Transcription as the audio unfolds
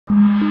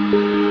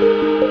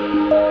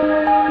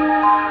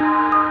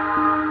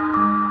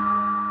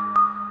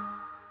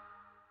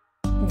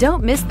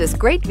Don't miss this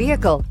great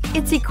vehicle.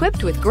 It's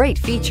equipped with great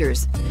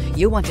features.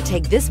 You'll want to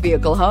take this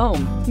vehicle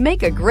home.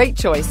 Make a great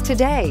choice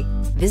today.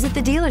 Visit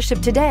the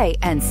dealership today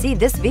and see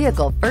this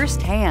vehicle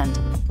firsthand.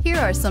 Here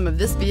are some of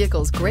this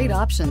vehicle's great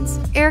options: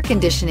 air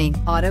conditioning,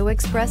 auto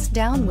express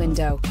down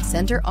window,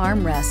 center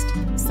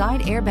armrest,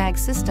 side airbag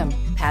system,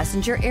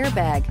 passenger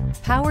airbag,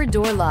 power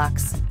door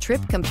locks,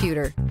 trip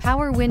computer,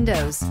 power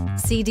windows,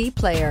 CD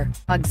player,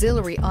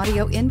 auxiliary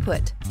audio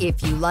input.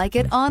 If you like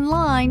it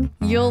online,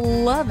 you'll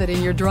love it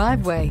in your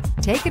driveway.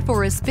 Take it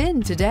for a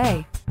spin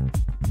today.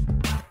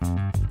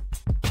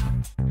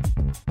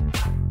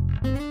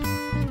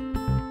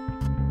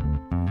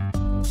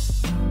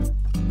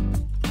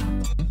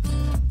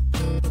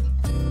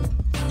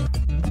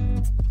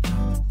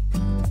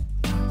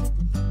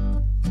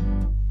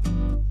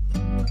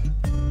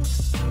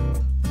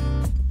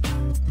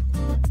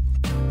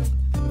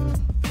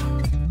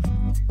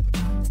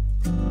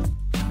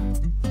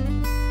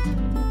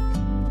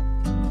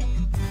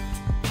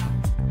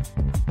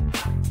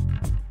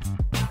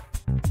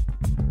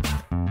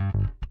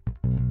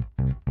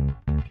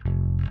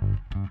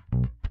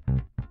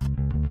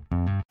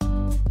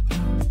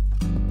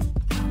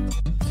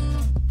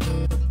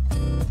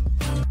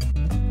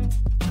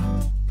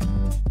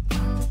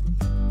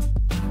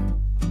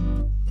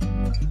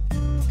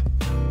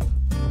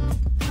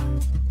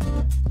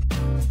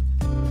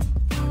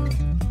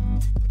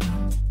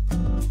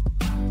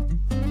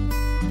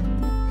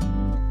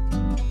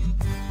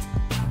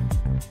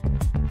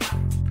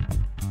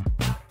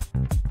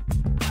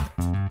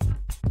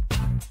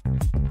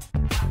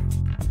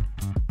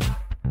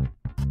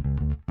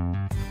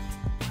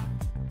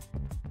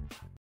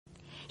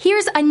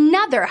 Here's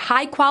another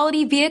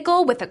high-quality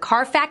vehicle with a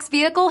Carfax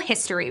Vehicle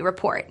History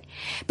Report.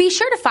 Be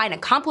sure to find a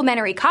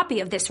complimentary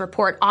copy of this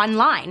report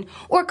online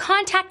or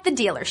contact the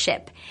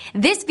dealership.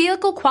 This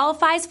vehicle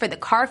qualifies for the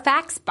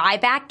Carfax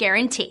Buyback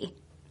Guarantee.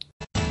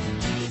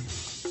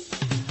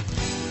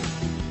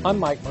 I'm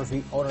Mike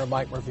Murphy, owner of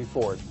Mike Murphy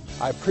Ford.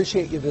 I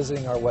appreciate you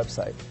visiting our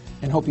website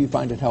and hope you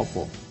find it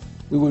helpful.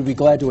 We would be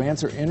glad to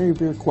answer any of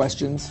your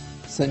questions,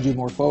 send you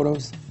more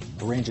photos,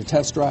 arrange a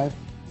test drive,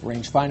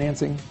 arrange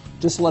financing.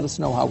 Just let us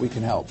know how we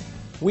can help.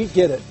 We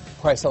get it,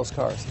 Price House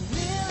Cars.